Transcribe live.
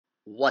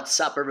What's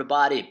up,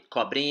 everybody?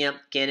 Cobrinha,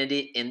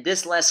 Kennedy. In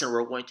this lesson,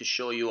 we're going to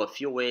show you a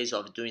few ways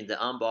of doing the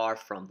armbar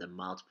from the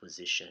mount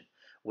position.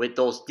 With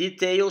those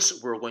details,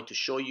 we're going to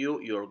show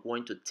you you're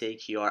going to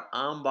take your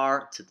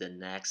armbar to the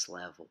next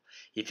level.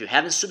 If you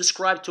haven't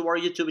subscribed to our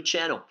YouTube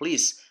channel,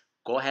 please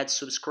go ahead,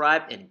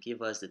 subscribe, and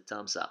give us the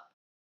thumbs up.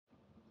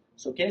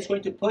 So Ken's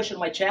going to push on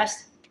my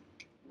chest.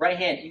 Right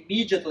hand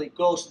immediately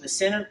goes to the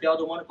center, the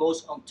other one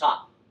goes on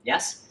top.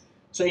 Yes?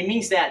 So it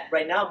means that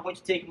right now I'm going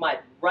to take my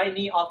right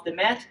knee off the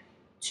mat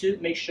to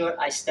make sure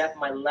I step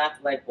my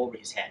left leg over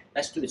his head.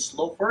 Let's do it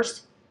slow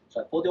first.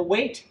 So I pull the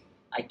weight.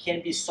 I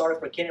can't be sorry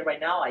for Kenny right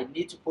now. I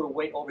need to put a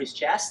weight over his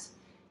chest.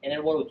 And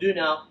then what we'll do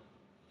now,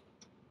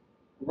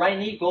 right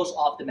knee goes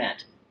off the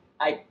mat.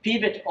 I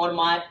pivot on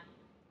my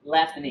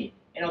left knee.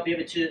 And I'll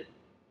pivot to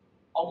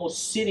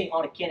almost sitting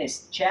on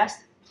Kenny's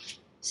chest.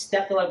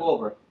 Step the leg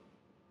over.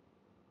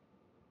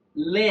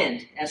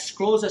 Land as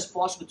close as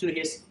possible to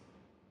his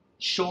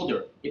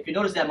shoulder. If you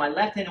notice that my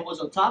left hand was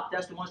on top,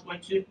 that's the one who's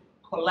going to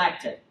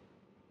collect it,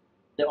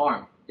 the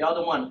arm. The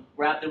other one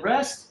grab the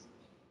wrist,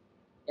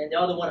 and the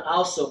other one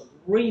also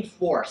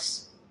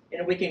reinforce.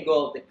 And we can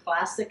go the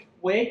classic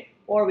way,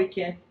 or we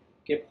can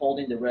keep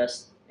holding the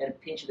wrist and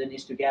pinch the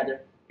knees together.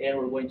 And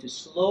we're going to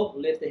slow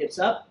lift the hips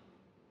up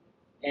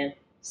and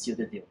seal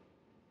the deal.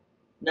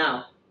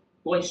 Now,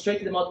 going straight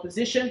to the mount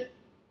position,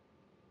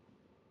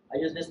 I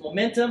use this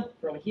momentum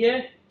from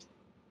here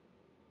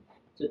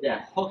to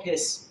there. Hook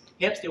his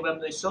hips the way I'm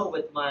doing so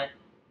with my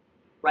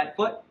right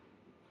foot,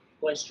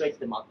 going straight to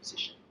the mount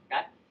position.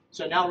 Okay?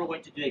 So now we're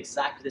going to do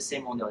exactly the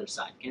same on the other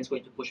side. Ken's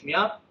going to push me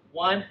up.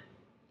 One,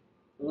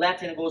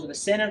 left hand goes in the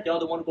center, the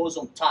other one goes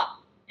on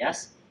top.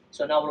 Yes?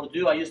 So now what I'll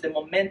do, I use the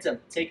momentum,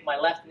 take my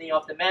left knee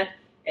off the mat,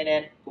 and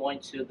then going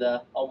to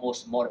the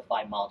almost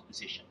modified mount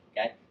position.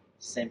 Okay?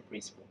 Same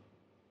principle.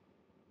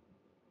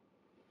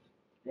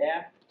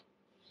 There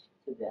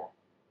to there.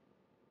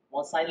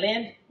 Once I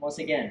land, once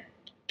again,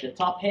 the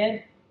top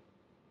hand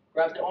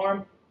grabs the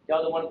arm, the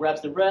other one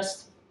grabs the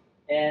wrist,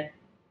 and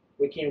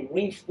we can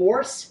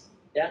reinforce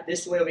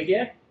this way over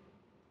here,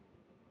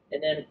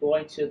 and then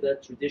going to the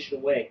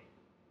traditional way.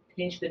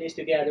 Pinch the knees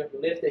together,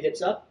 lift the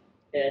hips up,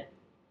 and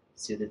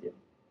seal the deal.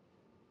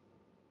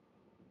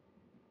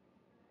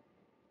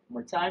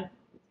 One more time.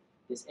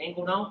 This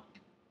angle now.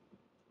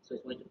 So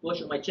it's going to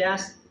push on my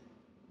chest.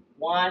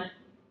 1,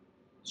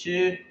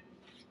 2,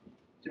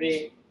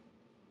 3,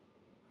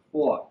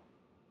 4.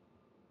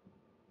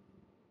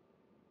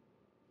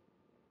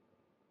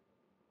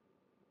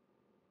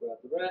 Grab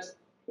the wrist,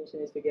 pinch the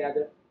knees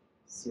together,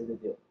 seal the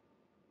deal.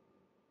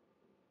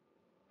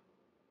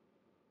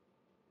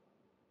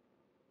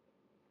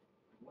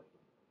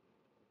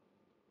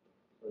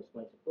 So it's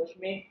going to push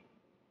me.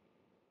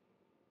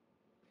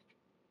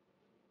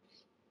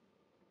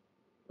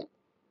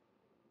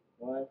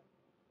 One,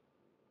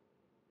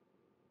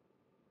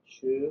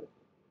 two. You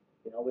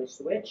can always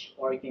switch,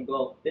 or you can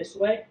go this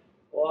way,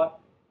 or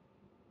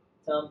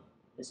thumb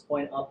is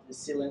pointing up to the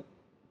ceiling.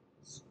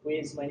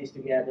 Squeeze my knees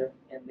together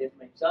and lift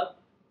my hips up,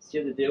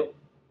 seal the deal,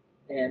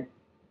 and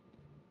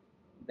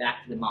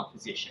back to the mount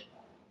position.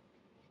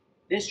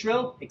 This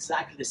drill,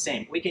 exactly the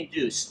same. We can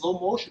do slow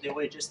motion, the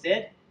way we just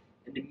did.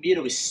 In the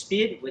middle is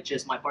speed, which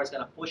is my part's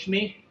gonna push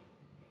me.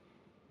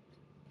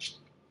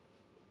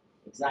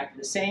 Exactly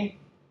the same.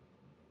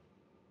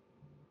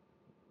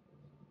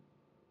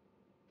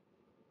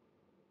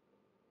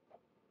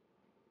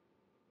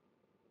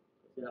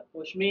 It's gonna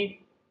push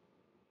me.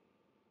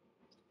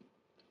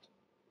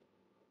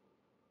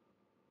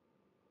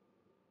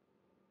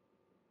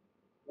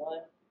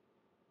 One,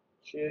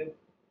 2,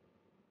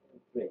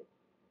 and 3.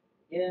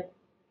 Again.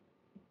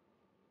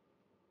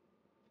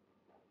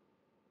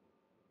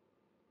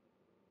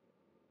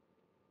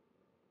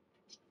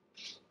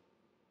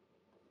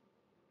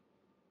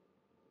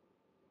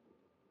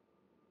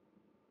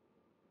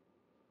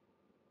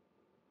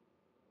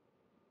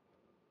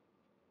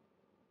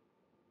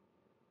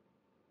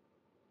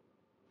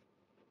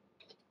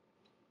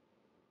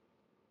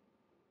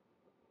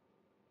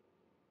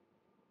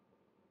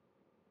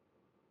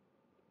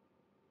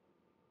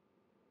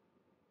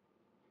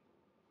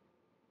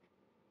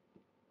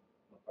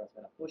 My part's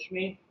gonna push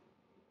me.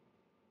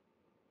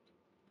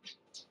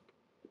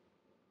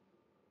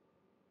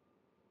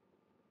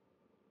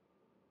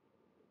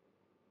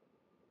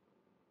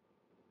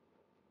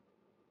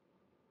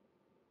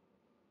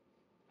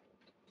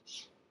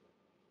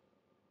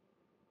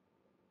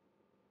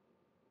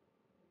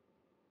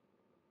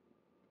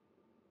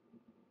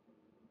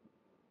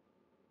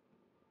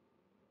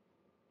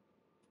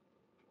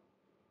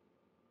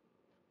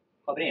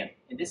 Cobrinha,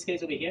 in this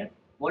case over here,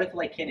 what if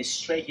like Ken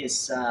straight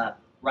his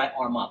right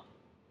arm up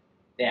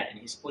there, and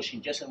he's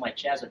pushing just on my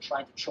chest or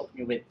trying to choke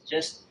me with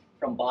just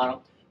from bottom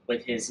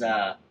with his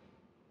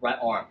right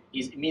arm.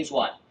 It means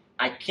what?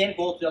 I can't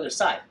go to the other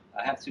side.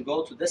 I have to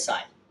go to this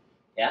side.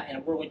 Yeah,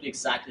 and we're going to do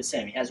exactly the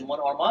same. He has one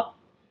arm up,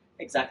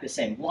 exactly the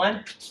same.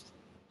 1,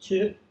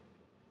 2,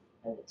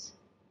 and this.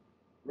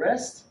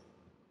 Rest.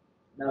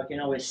 Now I can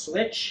always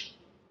switch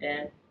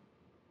and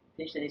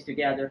pinch the knees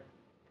together,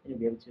 and you'll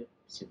be able to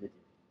seal the deal.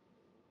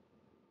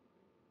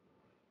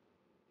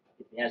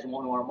 If he has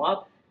one arm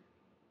up,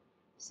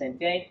 same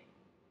thing.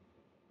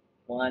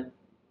 1,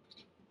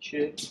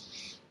 2,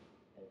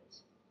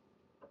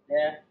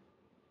 there,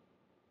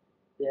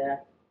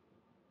 there,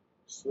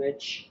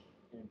 switch,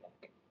 and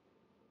back.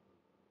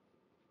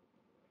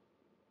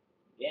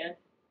 Again.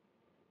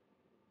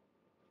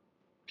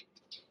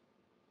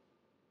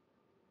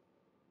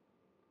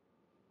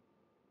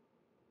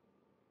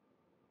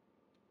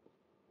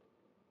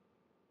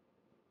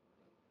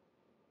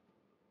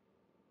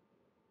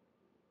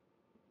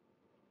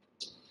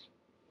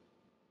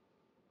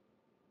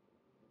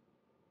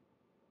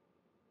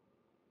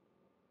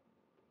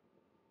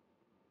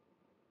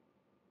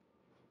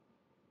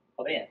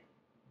 Cobrinha.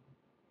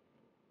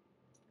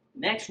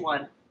 Next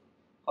one,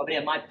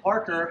 Cobrinha, my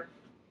partner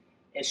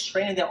is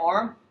straining the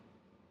arm,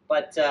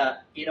 but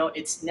you know,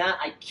 it's not,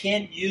 I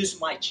can't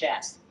use my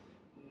chest.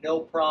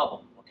 No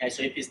problem. Okay,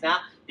 so if it's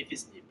not,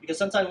 because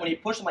sometimes when he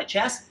pushes my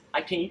chest,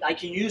 I can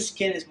use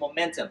Kenneth's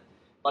momentum.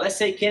 But let's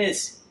say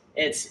Kenneth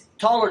is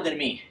taller than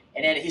me,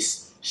 and then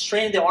he's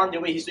straining the arm the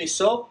way he's doing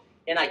so,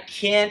 and I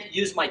can't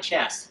use my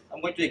chest. I'm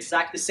going to do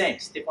exactly the same.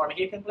 Stiff arm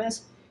here,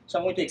 please. So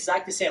I'm going to do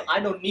exactly the same.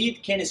 I don't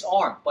need Kenneth's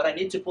arm, but I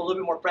need to put a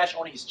little bit more pressure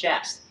on his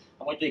chest.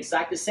 I'm going to do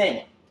exactly the same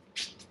one.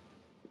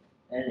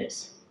 There it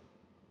is.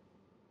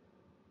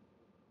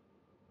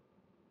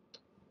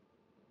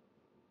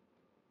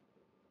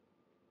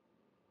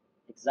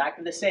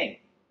 Exactly the same.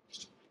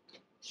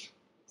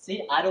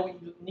 See, I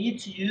don't need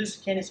to use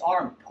Kenneth's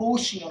arm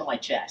pushing on my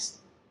chest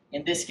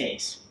in this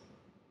case.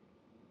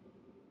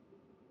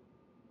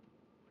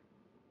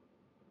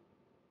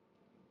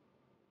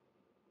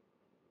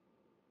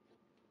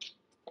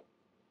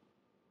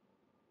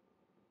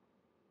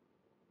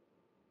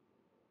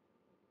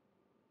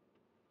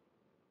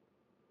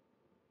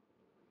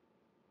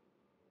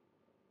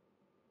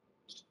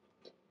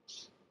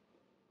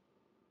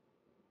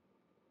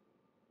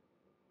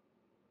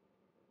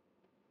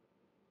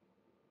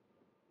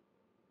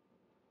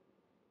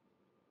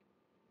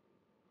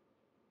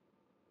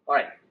 All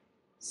right,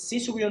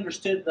 since we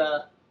understood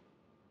the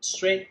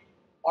straight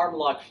arm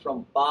lock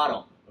from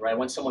bottom, right,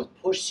 when someone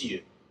pushes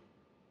you,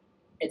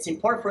 it's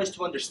important for us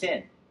to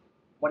understand,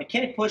 when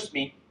Kenneth pushed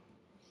me,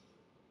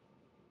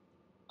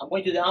 I'm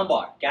going to do the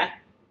armbar, okay?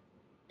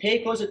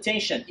 Pay close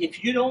attention.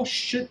 If you don't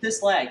shoot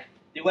this leg,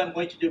 the way I'm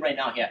going to do right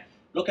now here,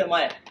 look at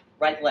my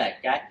right leg,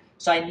 okay?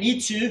 So I need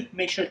to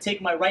make sure to take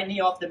my right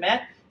knee off the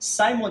mat.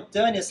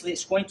 Simultaneously,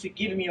 it's going to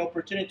give me an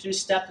opportunity to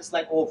step this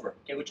leg over,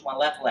 okay, which is my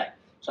left leg.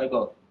 So I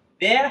go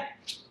there,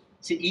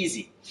 it's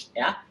easy,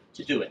 yeah,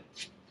 to do it.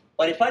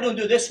 But if I don't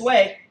do this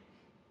way,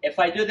 if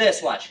I do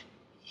this, watch,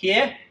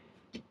 here,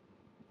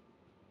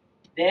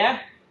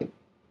 there,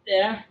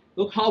 there,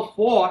 look how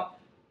far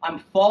I'm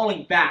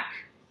falling back.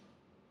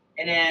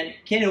 And then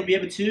Kenneth will be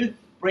able to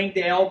bring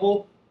the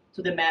elbow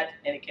to the mat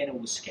and Kenneth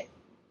will escape.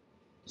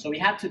 So we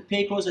have to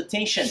pay close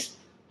attention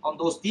on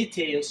those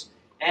details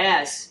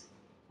as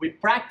we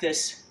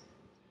practice.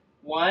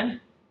 1,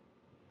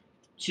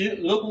 2,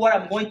 look where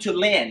I'm going to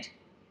land.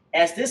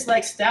 As this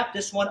leg step,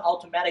 this one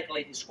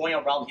automatically is going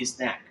around his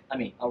neck,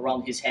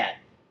 around his head.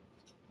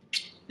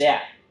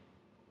 There.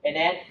 And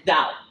then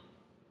down.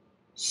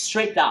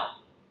 Straight down.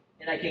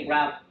 And I can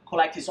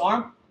collect his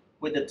arm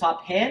with the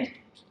top hand.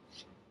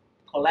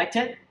 Collect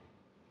it.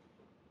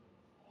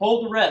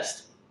 Hold the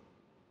wrist.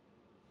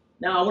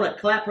 Now I want to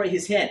clap right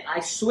his hand. I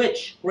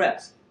switch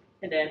grips.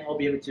 And then I'll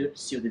be able to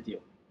seal the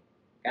deal.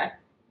 Okay?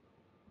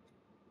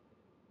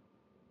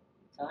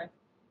 Time.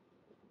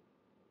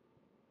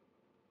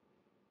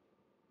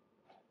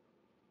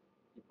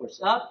 Push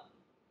up,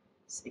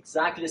 it's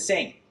exactly the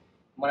same.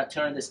 I'm going to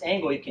turn this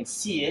angle, you can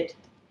see it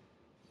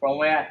from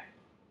where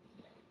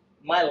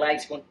my leg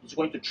is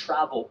going to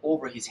travel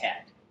over his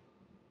head.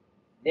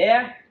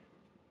 There,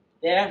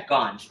 there,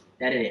 gone.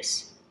 That it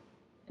is.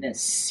 And then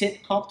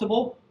sit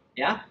comfortable,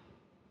 yeah?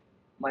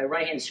 My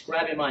right hand is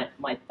grabbing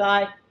my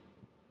thigh,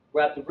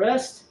 grab the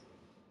wrist,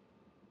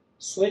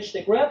 switch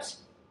the grips,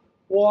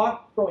 or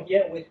from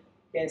here we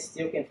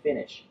still can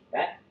finish,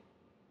 okay?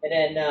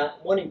 And then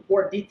one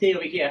important detail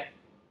over here,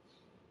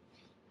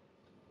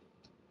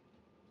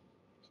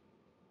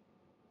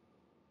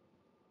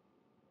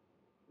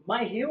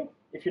 my heel,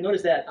 if you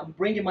notice that, I'm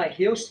bringing my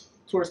heels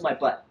towards my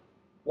butt.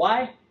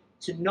 Why?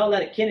 To not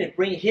let Kenneth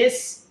bring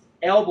his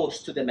elbows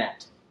to the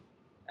mat.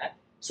 Okay?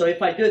 So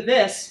if I do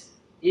this,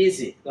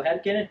 easy. Go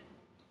ahead, Kenneth.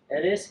 There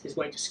it is. He's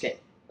going to escape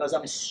because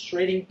I'm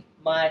straightening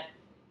my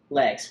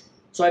legs.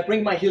 So I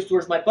bring my heels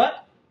towards my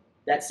butt.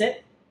 That's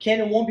it.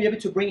 Kenneth won't be able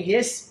to bring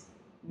his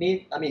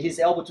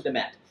elbow to the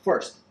mat.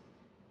 First.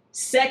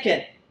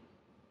 Second,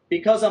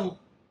 because I'm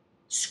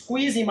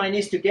squeezing my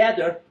knees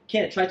together,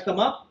 Kenneth, try to come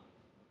up.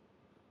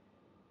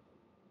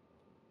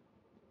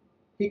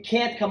 He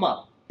can't come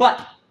up.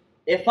 But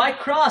if I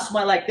cross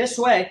my leg this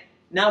way,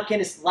 now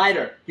Kenneth is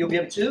lighter. He'll be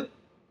able to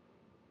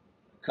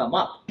come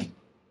up.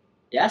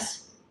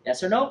 Yes?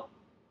 Yes or no?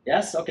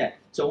 Yes? Okay.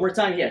 So one more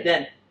time here.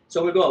 Then,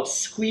 so we go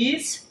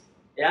squeeze,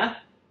 yeah?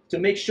 to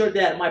make sure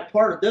that my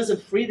partner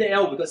doesn't free the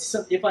elbow, because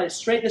if I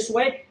straight this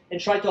way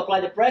and try to apply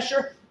the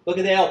pressure, look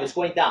at the elbow, it's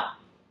going down.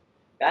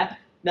 Okay?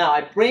 Now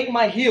I bring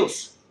my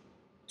heels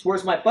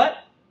towards my butt,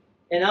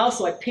 and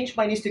also I pinch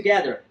my knees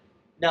together.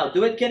 Now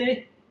do it,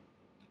 Kennedy?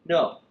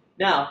 No.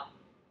 Now,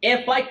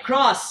 if I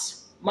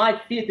cross my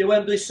feet the way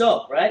I'm doing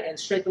so, right, and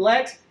straight the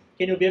legs,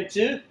 can you be able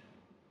to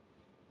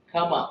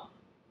come up?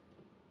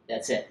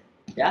 That's it.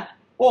 Yeah?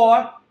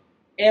 Or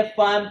if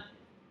I'm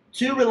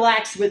too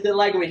relaxed with the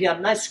leg over here,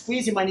 I'm not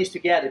squeezing my knees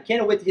together.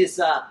 Ken with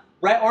his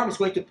right arm is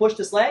going to push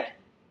this leg,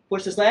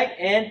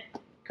 and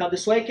come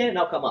this way, Ken.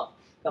 Now come up.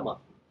 Come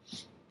up.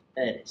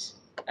 There it is.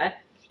 Okay?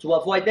 To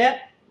avoid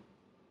that,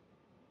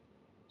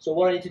 so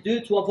what I need to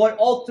do to avoid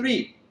all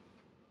three,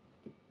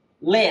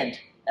 land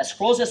as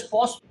close as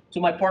possible to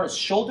my partner's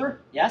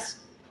shoulder, yes.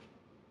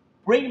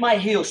 Bring my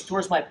heels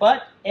towards my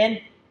butt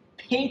and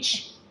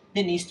pinch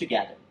the knees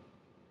together.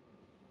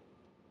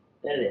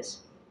 There it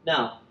is.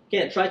 Now,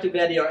 again, try to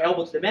get your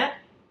elbow to the mat.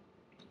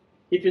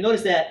 If you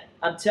notice that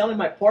I'm telling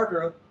my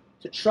partner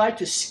to try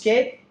to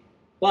escape,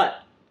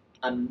 but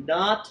I'm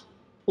not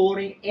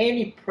putting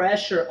any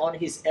pressure on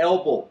his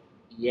elbow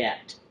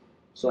yet.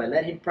 So I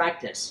let him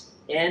practice,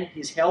 and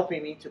he's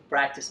helping me to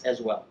practice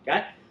as well,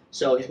 okay?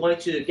 So he's going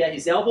to get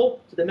his elbow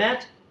to the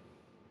mat.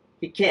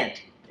 He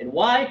can't. And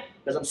why?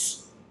 Because I'm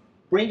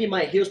bringing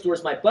my heels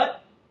towards my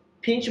butt,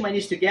 pinching my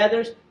knees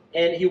together,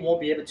 and he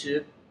won't be able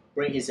to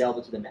bring his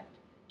elbow to the mat.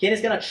 Ken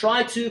is going to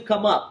try to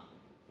come up.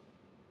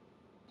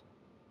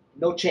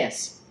 No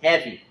chance.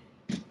 Heavy.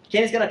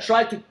 Ken is going to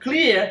try to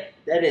clear.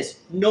 That is,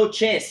 no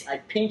chance. I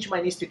pinch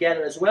my knees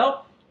together as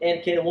well,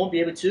 and Ken won't be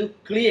able to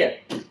clear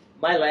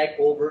my leg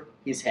over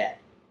his head.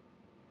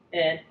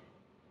 And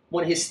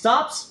when he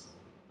stops,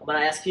 I'm going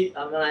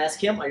to ask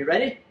him, are you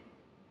ready?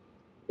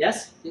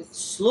 Yes? Yes.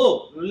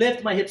 Slow.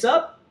 Lift my hips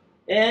up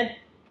and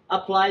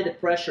apply the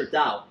pressure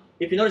down.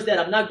 If you notice that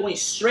I'm not going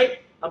straight,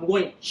 I'm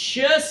going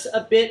just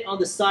a bit on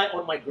the side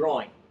on my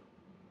groin.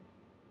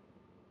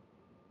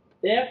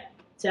 There,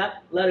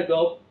 tap, let it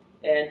go,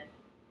 and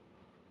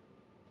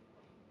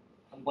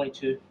I'm going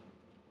to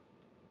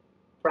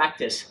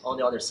practice on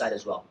the other side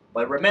as well.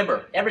 But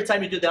remember, every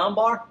time you do the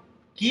armbar,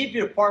 give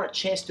your partner a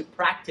chance to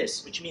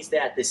practice, which means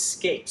that the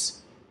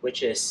escapes,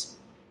 which is,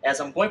 as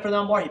I'm going for the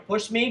armbar, he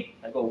pushed me,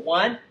 I go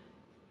 1,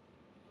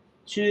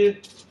 2,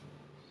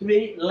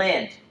 3,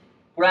 land,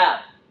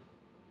 grab.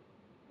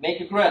 Make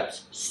a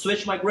grips,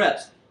 switch my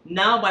grips.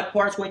 Now my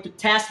partner's going to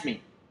test me.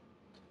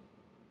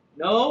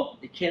 No,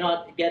 he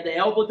cannot get the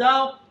elbow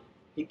down.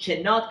 He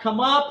cannot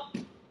come up.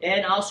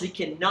 And also he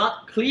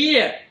cannot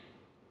clear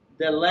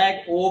the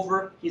leg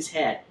over his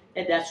head.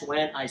 And that's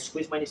when I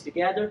squeeze my knees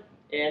together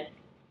and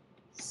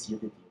seal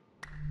the deal.